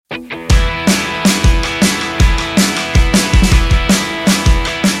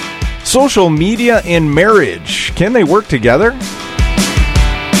Social media and marriage. Can they work together?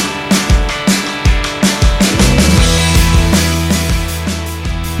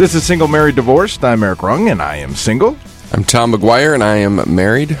 This is Single, Married, Divorced. I'm Eric Rung, and I am single. I'm Tom McGuire, and I am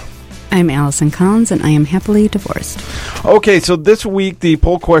married. I'm Allison Collins, and I am happily divorced. Okay, so this week the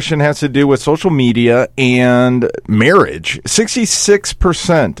poll question has to do with social media and marriage.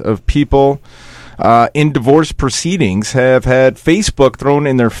 66% of people in divorce proceedings have had Facebook thrown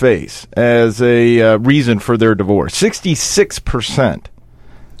in their face as a reason for their divorce. 66%.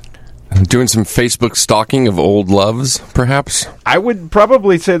 Doing some Facebook stalking of old loves, perhaps? I would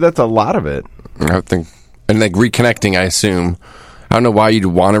probably say that's a lot of it. I would think. And like reconnecting, I assume. I don't know why you'd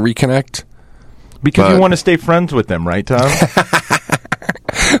want to reconnect. Because you want to stay friends with them, right, Tom?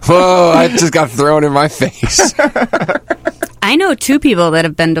 Whoa, I just got thrown in my face. I know two people that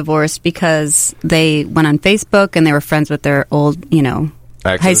have been divorced because they went on Facebook and they were friends with their old,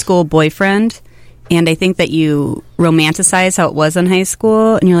 high school boyfriend. And I think that you romanticize how it was in high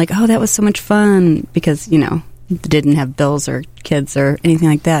school. And you're like, oh, that was so much fun because, didn't have bills or kids or anything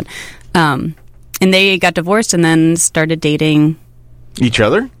like that. And they got divorced and then started dating each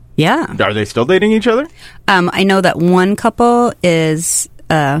other? Yeah. Are they still dating each other? I know that one couple is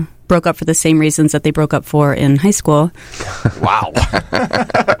broke up for the same reasons that they broke up for in high school. Wow.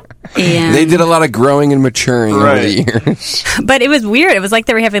 And they did a lot of growing and maturing over the years. But it was weird. It was like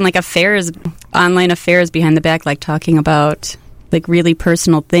they were having like affairs, online affairs behind the back, like talking about like really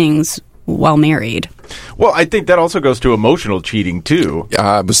personal things while married. Well, I think that also goes to emotional cheating, too.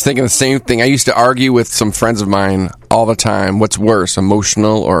 I was thinking the same thing. I used to argue with some friends of mine all the time. What's worse,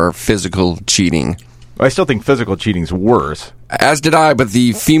 emotional or physical cheating? I still think physical cheating's worse. As did I, but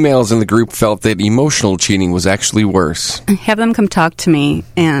the females in the group felt that emotional cheating was actually worse. Have them come talk to me,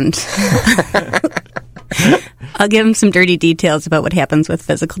 and I'll give them some dirty details about what happens with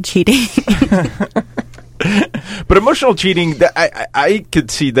physical cheating. But emotional cheating, I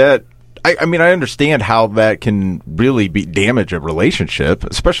could see that. I mean, I understand how that can really damage a relationship,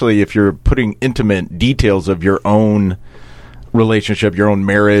 especially if you're putting intimate details of your own relationship, your own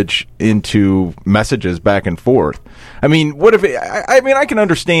marriage into messages back and forth. I mean, what if I can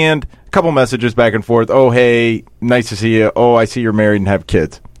understand a couple messages back and forth. Oh, hey, nice to see you. Oh, I see you're married and have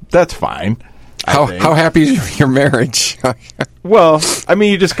kids. That's fine. How happy is your marriage? Well, I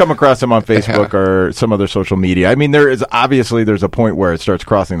mean, you just come across them on Facebook or some other social media. I mean, there's a point where it starts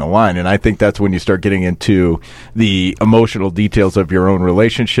crossing the line, and I think that's when you start getting into the emotional details of your own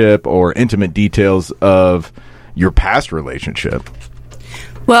relationship or intimate details of your past relationship.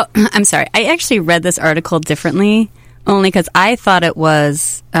 Well, I'm sorry. I actually read this article differently, only because I thought it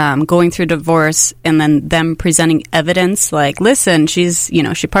was going through divorce and then them presenting evidence like, listen,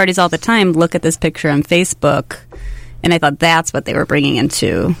 she parties all the time. Look at this picture on Facebook. And I thought that's what they were bringing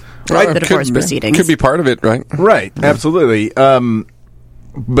into the divorce proceedings. Could be part of it, right? Right, absolutely.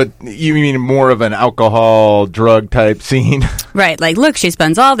 But you mean more of an alcohol, drug type scene? Right, like, look, she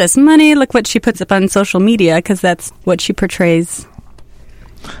spends all this money. Look what she puts up on social media because that's what she portrays.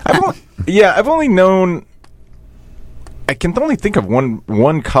 I've only known... I can only think of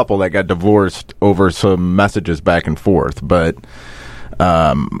one couple that got divorced over some messages back and forth, but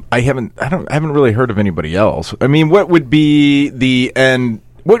I haven't really heard of anybody else. I mean, what would be the end?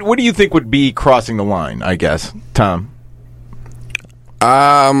 What do you think would be crossing the line? I guess, Tom.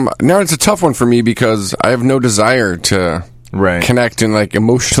 No, it's a tough one for me because I have no desire to connect and like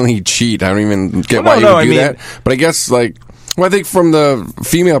emotionally cheat. I don't even get why you would do that. But I guess I think from the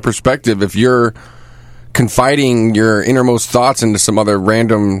female perspective, if you're confiding your innermost thoughts into some other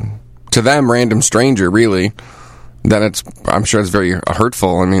random stranger, really, then I'm sure it's very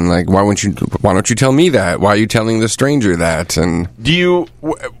hurtful. I mean, like, why don't you tell me that? Why are you telling the stranger that? And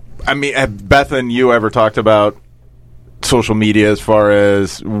have Beth and you ever talked about social media as far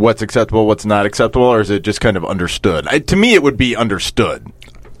as what's acceptable, what's not acceptable, or is it just kind of understood? To me, it would be understood.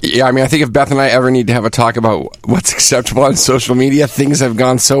 Yeah, I mean, I think if Beth and I ever need to have a talk about what's acceptable on social media, things have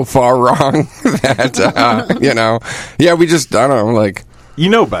gone so far wrong that, we just, I don't know, like... You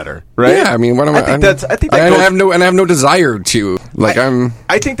know better, right? Yeah, I mean, what am I? I have no desire to.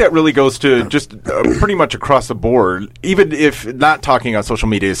 I think that really goes to just pretty much across the board. Even if not talking on social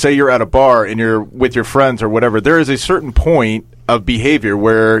media, say you're at a bar and you're with your friends or whatever, there is a certain point of behavior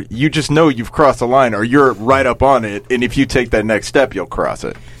where you just know you've crossed the line or you're right up on it, and if you take that next step, you'll cross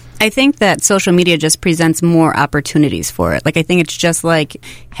it. I think that social media just presents more opportunities for it. Like, I think it's just like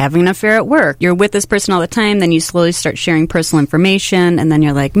having an affair at work. You're with this person all the time, then you slowly start sharing personal information, and then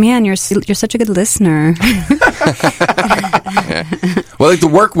you're like, man, you're such a good listener. Well, like the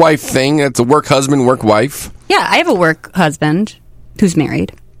work wife thing, it's a work husband, work wife. Yeah, I have a work husband who's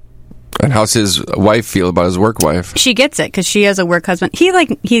married. And how's his wife feel about his work wife? She gets it because she has a work husband.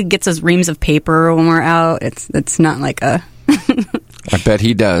 He gets us reams of paper when we're out. It's not like a. I bet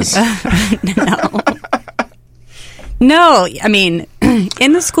he does. No, I mean,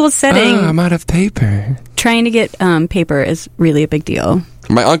 in the school setting, I'm out of paper. Trying to get paper is really a big deal.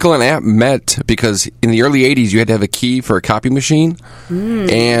 My uncle and aunt met because in the early 80s you had to have a key for a copy machine,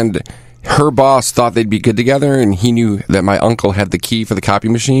 and her boss thought they'd be good together, and he knew that my uncle had the key for the copy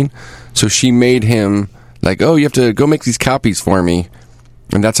machine, so she made him like, oh, you have to go make these copies for me,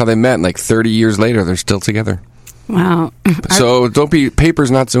 and that's how they met. And like 30 years later, they're still together. Wow. So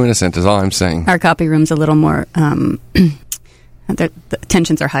paper's not so innocent is all I'm saying. Our copy room's a little more, the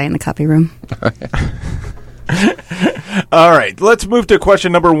tensions are high in the copy room. All right, let's move to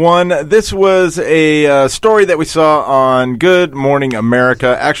question number 1. This was a story that we saw on Good Morning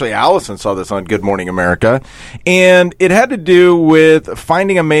America. Actually, Allison saw this on Good Morning America. And it had to do with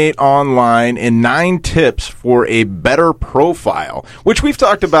finding a mate online and 9 tips for a better profile, which we've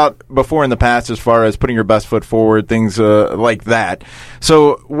talked about before in the past as far as putting your best foot forward, things like that.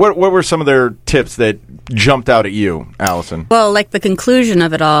 So what were some of their tips that jumped out at you, Allison? Well, like the conclusion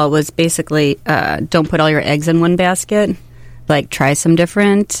of it all was basically don't put all your eggs in one basket. Like, try some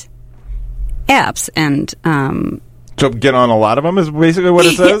different apps and... so get on a lot of them is basically what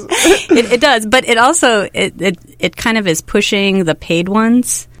it says? It does, but it also... It kind of is pushing the paid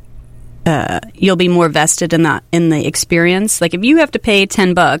ones. You'll be more vested in the experience. Like, if you have to pay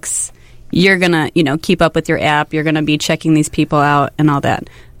 $10, you're going to, keep up with your app. You're going to be checking these people out and all that.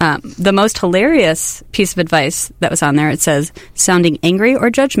 The most hilarious piece of advice that was on there, it says, sounding angry or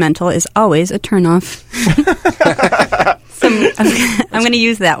judgmental is always a turnoff. So I'm going to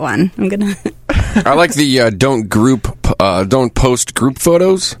use that one. I like the don't post group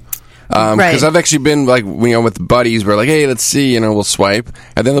photos. Because I've actually been like, with buddies, we're like, hey, let's see, we'll swipe,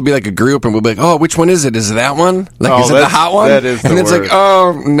 and then there'll be like a group, and we'll be like, oh, which one is it? Is it that one? Like, is it the hot one? That is the and it's worst. like,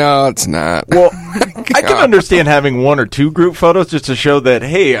 oh, no, it's not. Well, I can understand having 1 or 2 group photos just to show that,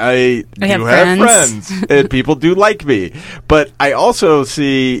 hey, I do have friends, and people do like me. But I also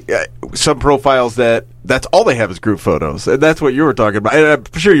see some profiles that's all they have is group photos, and that's what you were talking about. And I'm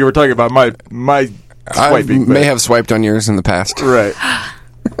sure you were talking about my swiping. I may have swiped on yours in the past. Right.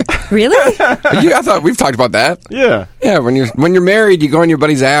 Really? I thought we've talked about that. Yeah. Yeah, when you're married, you go on your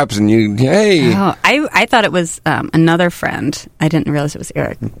buddy's apps and hey. Oh, I thought it was another friend. I didn't realize it was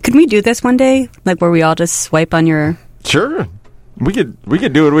Eric. Could we do this one day? Like where we all just swipe on your... Sure. We could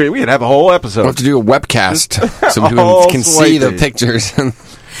do it. We could have a whole episode. We'll have to do a webcast so people can see the pictures.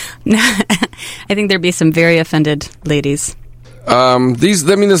 I think there'd be some very offended ladies.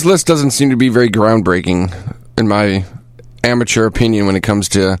 This list doesn't seem to be very groundbreaking in my amateur opinion when it comes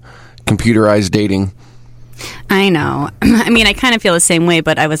to computerized dating. I know. I mean, I kind of feel the same way,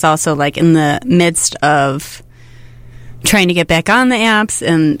 but I was also like in the midst of trying to get back on the apps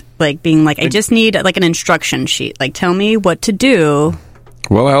and like being like, I just need like an instruction sheet. Like, tell me what to do.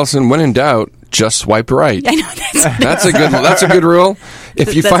 Well, Allison, when in doubt, just swipe right. I know that's a good rule.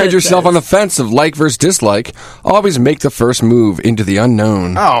 If you find yourself on the fence of like versus dislike, always make the first move into the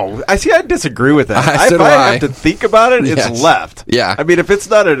unknown. Oh, I disagree with that. If I have to think about it, it's left. Yeah. I mean, if it's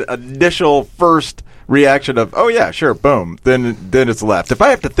not an initial first reaction of, oh yeah, sure, boom, then it's left. If I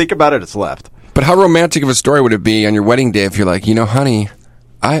have to think about it, it's left. But how romantic of a story would it be on your wedding day if you're like, honey,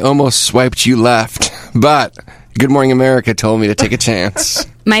 I almost swiped you left, but Good Morning America told me to take a chance.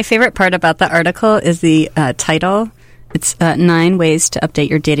 My favorite part about the article is the title. It's 9 ways to update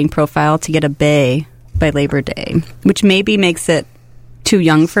your dating profile to get a bae by Labor Day, which maybe makes it too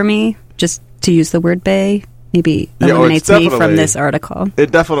young for me just to use the word bae. Maybe eliminates me from this article.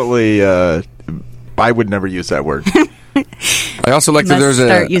 It definitely, I would never use that word. I also like that there's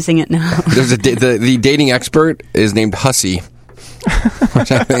start using it now. There's the dating expert is named Hussy,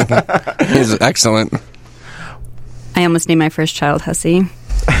 which I think is excellent. I almost named my first child Hussy.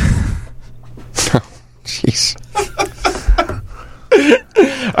 Jeez.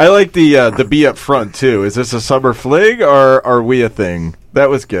 I like the be up front too. Is this a summer fling or are we a thing? That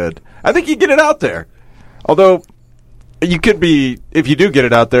was good. I think you get it out there. Although you could be, if you do get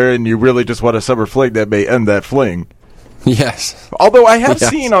it out there and you really just want a summer fling, that may end that fling. Yes. Although I have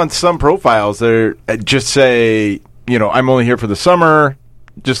seen on some profiles there just say, I'm only here for the summer,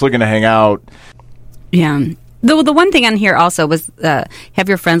 just looking to hang out. Yeah. The one thing on here also was have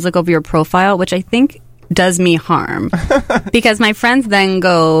your friends look over your profile, which I think does me harm. Because my friends then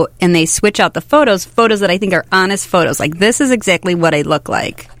go and they switch out the photos that I think are honest photos. Like, this is exactly what I look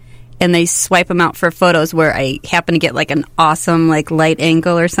like. And they swipe them out for photos where I happen to get like an awesome like light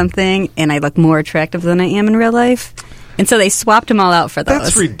angle or something and I look more attractive than I am in real life. And so they swapped them all out for those.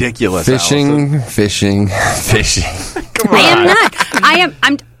 That's ridiculous. Fishing. Come on. I am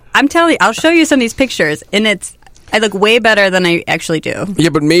not. I'm telling you, I'll show you some of these pictures, and I look way better than I actually do. Yeah,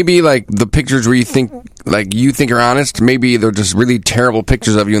 but maybe like the pictures where you think are honest, maybe they're just really terrible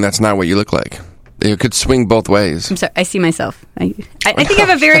pictures of you, and that's not what you look like. It could swing both ways. I'm sorry. I see myself. I think I have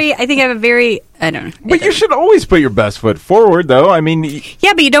a very. I don't know. But you should always put your best foot forward, though. I mean,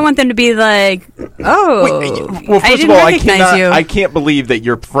 yeah, but you don't want them to be like, oh. Well, first of all, I can't believe that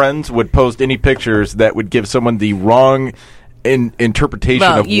your friends would post any pictures that would give someone the wrong interpretation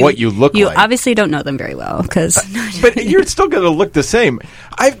of what you look like. You obviously don't know them very well, because. But you're still going to look the same.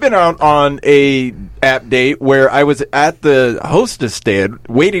 I've been out on a app date where I was at the hostess stand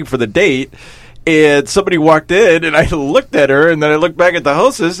waiting for the date. And somebody walked in, and I looked at her, and then I looked back at the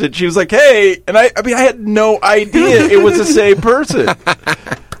hostess, and she was like, "Hey!" And I had no idea it was the same person.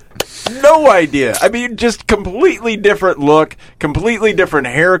 No idea. I mean, just completely different look, completely different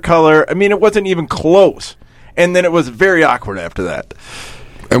hair color. I mean, it wasn't even close. And then it was very awkward after that.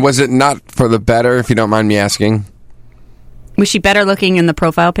 And was it not for the better, if you don't mind me asking? Was she better looking in the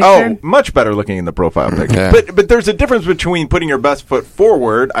profile picture? Oh, much better looking in the profile picture. Yeah. But there's a difference between putting your best foot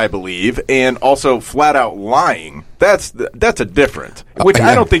forward, I believe, and also flat out lying. That's a difference, which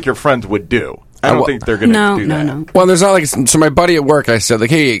I don't think your friends would do. I don't think they're going to do that. No. Well, there's not like so. My buddy at work, I said like,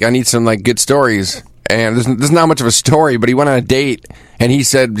 "Hey, I need some like good stories." And there's not much of a story, but he went on a date, and he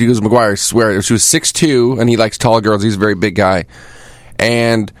said, he goes, "McGuire, I swear, she was 6'2", and he likes tall girls. He's a very big guy,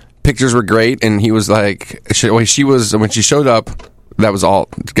 and pictures were great." And he was like, she was, when she showed up, that was all.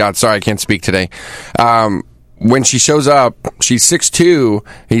 God, sorry, I can't speak today. When she shows up, she's 6'2".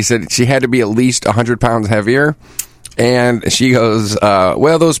 He said she had to be at least 100 pounds heavier. And she goes,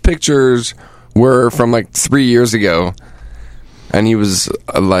 well, those pictures were from like 3 years ago. And he was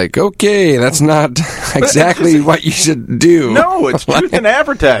like, okay, that's not exactly what you should do. No, it's truth in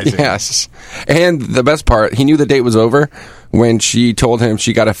advertising. Yes. And the best part, he knew the date was over when she told him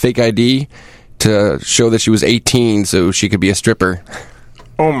she got a fake ID to show that she was 18 so she could be a stripper.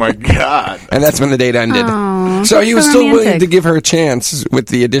 Oh, my God. And that's when the date ended. Aww, so he was still willing to give her a chance with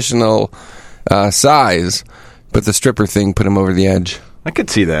the additional size, but the stripper thing put him over the edge. I could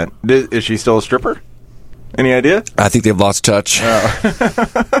see that. Is she still a stripper? Any idea? I think they've lost touch.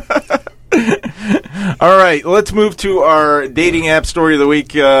 Oh. All right, let's move to our dating app story of the week.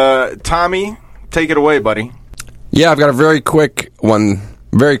 Tommy, take it away, buddy. Yeah, I've got a very quick one.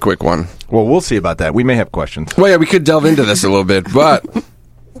 Very quick one. Well, we'll see about that. We may have questions. Well, yeah, we could delve into this a little bit, but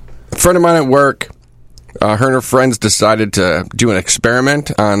a friend of mine at work, her and her friends decided to do an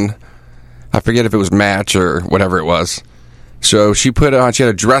experiment on, I forget if it was Match or whatever it was. So she had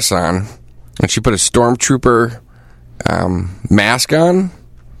a dress on, and she put a stormtrooper mask on,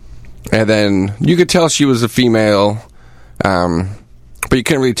 and then you could tell she was a female, but you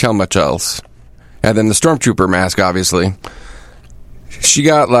couldn't really tell much else. And then the stormtrooper mask, obviously. She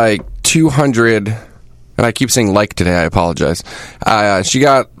got like 200, and I keep saying like today, I apologize. She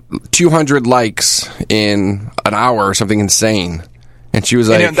got 200 likes in an hour or something insane. And she was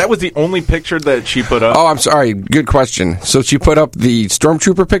like... And that was the only picture that she put up? Oh, I'm sorry. Good question. So she put up the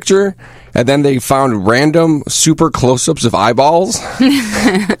Stormtrooper picture, and then they found random super close-ups of eyeballs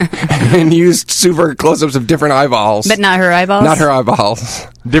and used super close-ups of different eyeballs. But not her eyeballs? Not her eyeballs.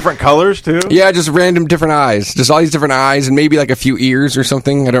 Different colors, too? Yeah, just random different eyes. Just all these different eyes and maybe like a few ears or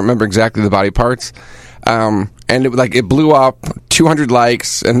something. I don't remember exactly the body parts. And it blew up, 200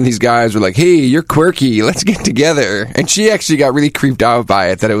 likes, and these guys were like, hey, you're quirky, let's get together. And she actually got really creeped out by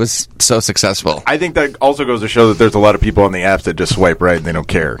it, that it was so successful. I think that also goes to show that there's a lot of people on the apps that just swipe right and they don't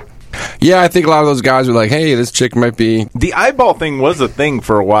care. Yeah, I think a lot of those guys were like, hey, this chick might be... The eyeball thing was a thing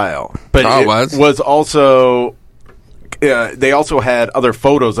for a while. But it was also... they also had other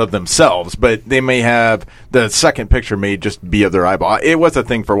photos of themselves, but they may have... The second picture may just be of their eyeball. It was a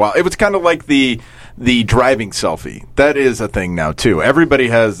thing for a while. It was kind of like the driving selfie. That is a thing now, too. Everybody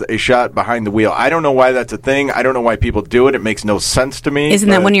has a shot behind the wheel. I don't know why that's a thing. I don't know why people do it. It makes no sense to me. Isn't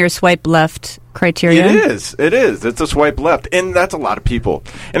that one of your swipe left criteria? It is. It is. It's a swipe left. And that's a lot of people.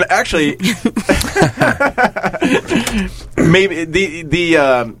 And actually, maybe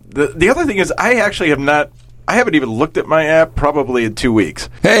the other thing is I actually haven't even looked at my app probably in 2 weeks.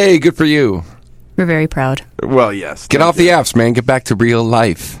 Hey, good for you. We're very proud. Well, yes. Get off the apps, man. Get back to real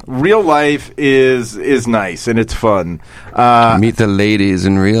life. Real life is nice, and it's fun. Meet the ladies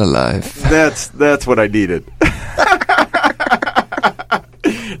in real life. That's what I needed.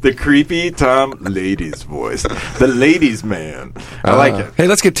 The creepy Tom ladies voice. The ladies man. I like it. Hey,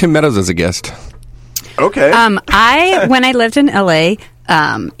 let's get Tim Meadows as a guest. Okay. When I lived in LA,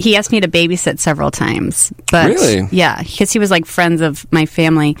 he asked me to babysit several times. But really? Yeah, because he was like friends of my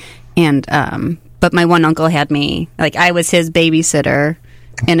family, and but my one uncle had me, like I was his babysitter,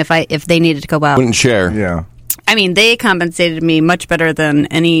 and if they needed to go out, wouldn't share. Yeah. I mean, they compensated me much better than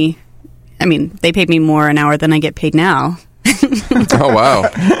any. I mean, they paid me more an hour than I get paid now. Oh wow!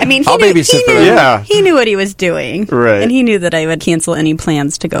 I mean, he knew what he was doing, right? And he knew that I would cancel any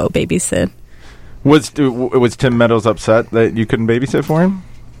plans to go babysit. Was Tim Meadows upset that you couldn't babysit for him?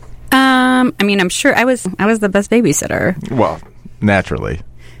 I mean, I'm sure I was the best babysitter. Well, naturally.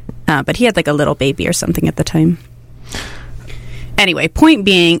 But he had like a little baby or something at the time. Anyway, point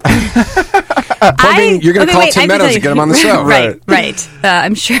being, you're going to call Tim Meadows to get him on the show, right?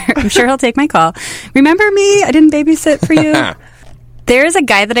 I'm sure he'll take my call. Remember me? I didn't babysit for you. There is a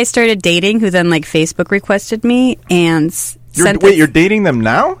guy that I started dating who then like Facebook requested me and. You're dating them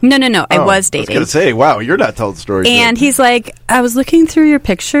now? No. I was dating. I was going to say, wow, you're not telling stories. And he's like, I was looking through your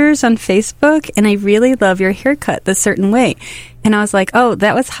pictures on Facebook, and I really love your haircut this certain way. And I was like, oh,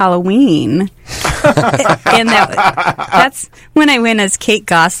 that was Halloween. And that's when I went as Kate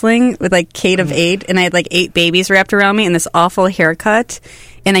Gosling with like Kate of 8, and I had like 8 babies wrapped around me and this awful haircut.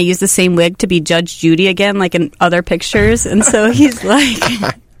 And I used the same wig to be Judge Judy again, like in other pictures. And so he's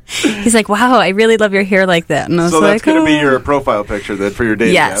like... He's like, wow, I really love your hair like that. And I was like, that's going to be your profile picture then for your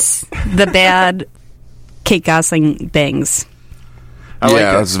dating app. Yes. The bad Kate Gosling bangs.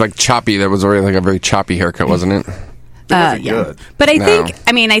 It was like choppy. That was already like a very choppy haircut, wasn't it? Yeah. Good. But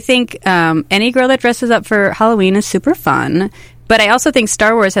I think any girl that dresses up for Halloween is super fun. But I also think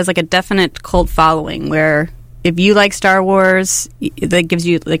Star Wars has like a definite cult following where if you like Star Wars, that gives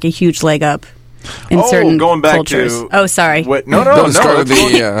you like a huge leg up. In certain going back cultures. to... sorry. No.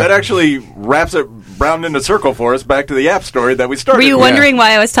 That actually wraps it round in a circle for us back to the app story that we started. Were you wondering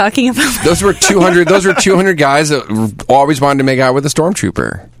why I was talking about that? Those were 200 guys that always wanted to make out with a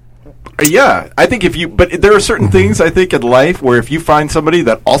stormtrooper. Yeah, I think but there are certain things I think in life where if you find somebody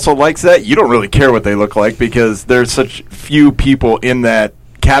that also likes that, you don't really care what they look like because there's such few people in that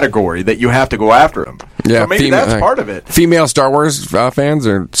category that you have to go after them. Yeah, so maybe that's part of it. Female Star Wars fans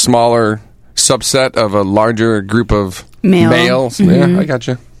are smaller subset of a larger group of males. Mm-hmm. Yeah, I got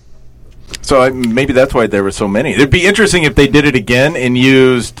you. So maybe that's why there were so many. It'd be interesting if they did it again and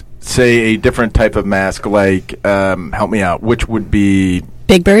used, say, a different type of mask, like, help me out, which would be...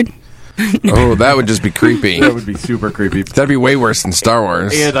 Big Bird? Oh, that would just be creepy. That would be super creepy. That'd be way worse than Star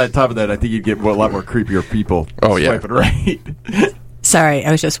Wars. And on top of that, I think you'd get a lot more creepier people. Oh, yeah. Swiping right. Sorry,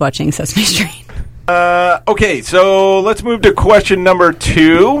 I was just watching Sesame Street. Okay, so let's move to question number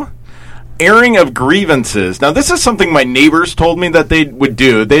 2. Airing of grievances. Now, this is something my neighbors told me that they would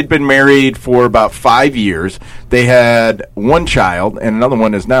do. They'd been married for about 5 years. They had one child, and another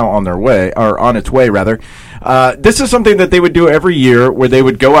one is now on its way, rather. This is something that they would do every year, where they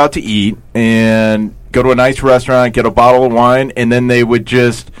would go out to eat and go to a nice restaurant, get a bottle of wine, and then they would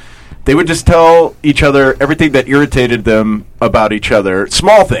just tell each other everything that irritated them about each other.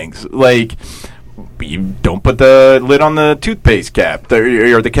 Small things like, you don't put the lid on the toothpaste cap,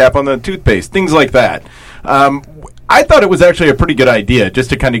 or the cap on the toothpaste, things like that. I thought it was actually a pretty good idea just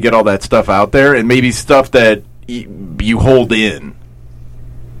to kind of get all that stuff out there and maybe stuff that you hold in.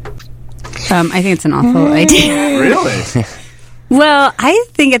 I think it's an awful idea. Really? Well, I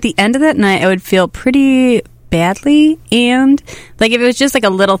think at the end of that night I would feel pretty badly, and like if it was just like a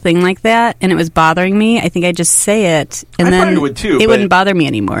little thing like that and it was bothering me, I think I'd just say it, and I then probably would too, it wouldn't bother me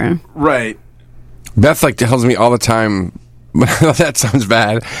anymore. Right. Beth tells me all the time. That sounds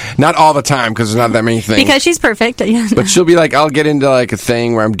bad. Not all the time because there's not that many things. Because she's perfect. But she'll be like, I'll get into like a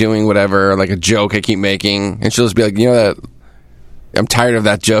thing where I'm doing whatever, like a joke I keep making, and she'll just be like, that I'm tired of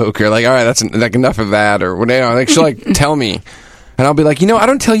that joke, or like, all right, that's like enough of that, or whatever. Like she'll tell me, and I'll be like, I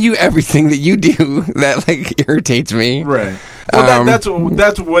don't tell you everything that you do that like irritates me. Right. Well,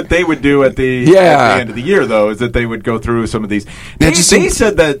 that's what they would do at the end of the year, though, is that they would go through some of these. They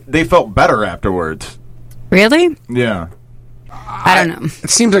said that they felt better afterwards. Really? Yeah. I don't know. It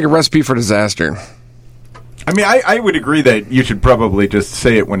seems like a recipe for disaster. I mean, I would agree that you should probably just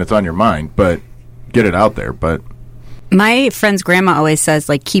say it when it's on your mind, but get it out there. But my friend's grandma always says,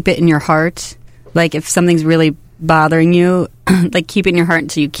 like, keep it in your heart. Like, if something's really bothering you, like, keep it in your heart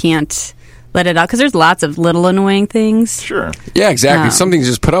until you can't let it out. Because there's lots of little annoying things. Sure. Yeah, exactly. Something to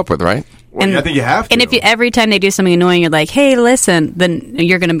just put up with, right? Well, I think you have to. And if every time they do something annoying, you're like, hey, listen, then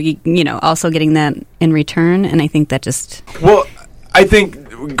you're going to be, also getting that in return. And I think that just... Well, I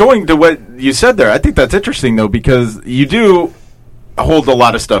think going to what you said there, I think that's interesting, though, because you do hold a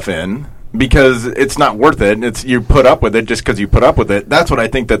lot of stuff in because it's not worth it. You put up with it just because you put up with it. That's what I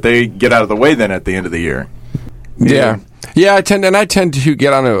think that they get out of the way then at the end of the year. Yeah. Yeah, I tend to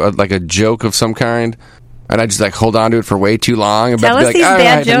get on a joke of some kind. And I just hold on to it for way too long. Tell us these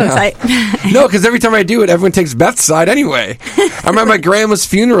bad jokes. No, because every time I do it, everyone takes Beth's side anyway. I'm at my grandma's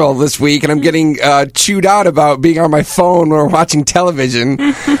funeral this week, and I'm getting chewed out about being on my phone or watching television.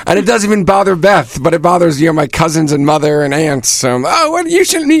 And it doesn't even bother Beth, but it bothers my cousins and mother and aunts. You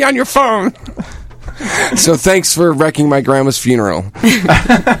shouldn't be on your phone. So thanks for wrecking my grandma's funeral.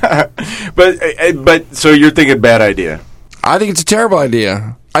 But so you're thinking bad idea? I think it's a terrible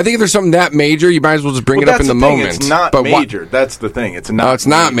idea. I think if there's something that major, you might as well just bring it up in the moment. It's not major. That's the thing. It's not. No, it's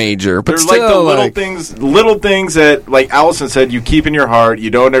not major. But they're still, little things that, like Allison said, you keep in your heart. You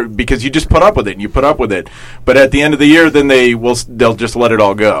don't because you just put up with it. And you put up with it. But at the end of the year, then they'll just let it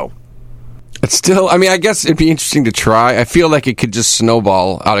all go. It's still. I mean, I guess it'd be interesting to try. I feel like it could just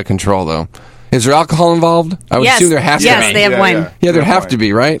snowball out of control, though. Is there alcohol involved? I would assume there has to be. Yes, they have wine. Yeah, there'd have to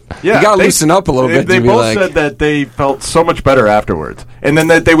be, right? Yeah, you got to loosen up a little bit. They both said that they felt so much better afterwards, and then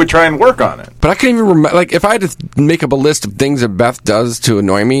that they would try and work on it. But I couldn't even remember. Like, if I had to make up a list of things that Beth does to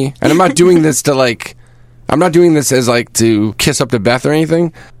annoy me, and I'm not doing this to I'm not doing this as to kiss up to Beth or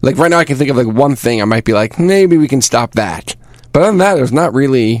anything. Like right now, I can think of one thing. I might be like, maybe we can stop that. But other than that, there's not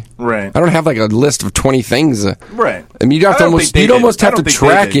really. Right. I don't have a list of 20 things. Right. I mean, you'd almost have to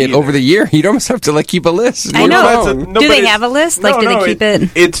track it over the year. You'd almost have to keep a list. I know. Do they have a list? Do they keep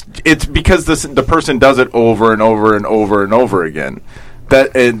it? It's because the person does it over and over and over and over again.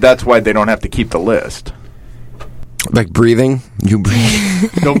 That's why they don't have to keep the list. Like breathing, you breathe.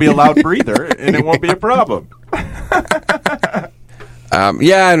 Don't be a loud breather, and it won't be a problem.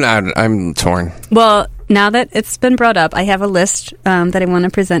 I'm torn. Well, now that it's been brought up, I have a list that I want to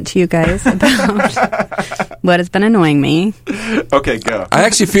present to you guys about what has been annoying me. Okay, go. I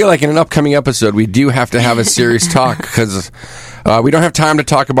actually feel like in an upcoming episode, we do have to have a serious talk because we don't have time to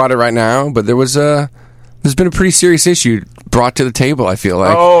talk about it right now, but there's been a pretty serious issue brought to the table, I feel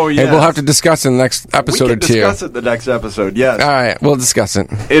like. Oh, yeah. And we'll have to discuss in the next episode or two. We can discuss it in the next episode, yes. All right, we'll discuss it.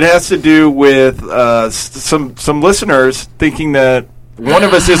 It has to do with some listeners thinking that one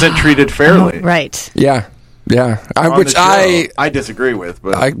of us isn't treated fairly. Right. Yeah. Which I disagree with,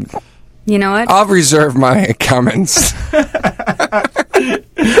 but you know what? I'll reserve my comments.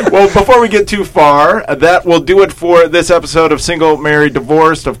 Well, before we get too far, that will do it for this episode of Single, Married,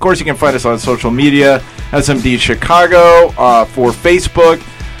 Divorced. Of course, you can find us on social media, SMD Chicago for Facebook,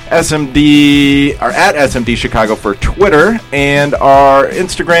 SMD or at SMD Chicago for Twitter, and our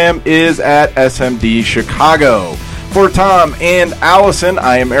Instagram is at SMD Chicago. For Tom and Allison,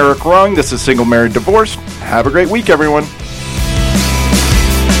 I am Eric Rung. This is Single, Married, Divorced. Have a great week, everyone.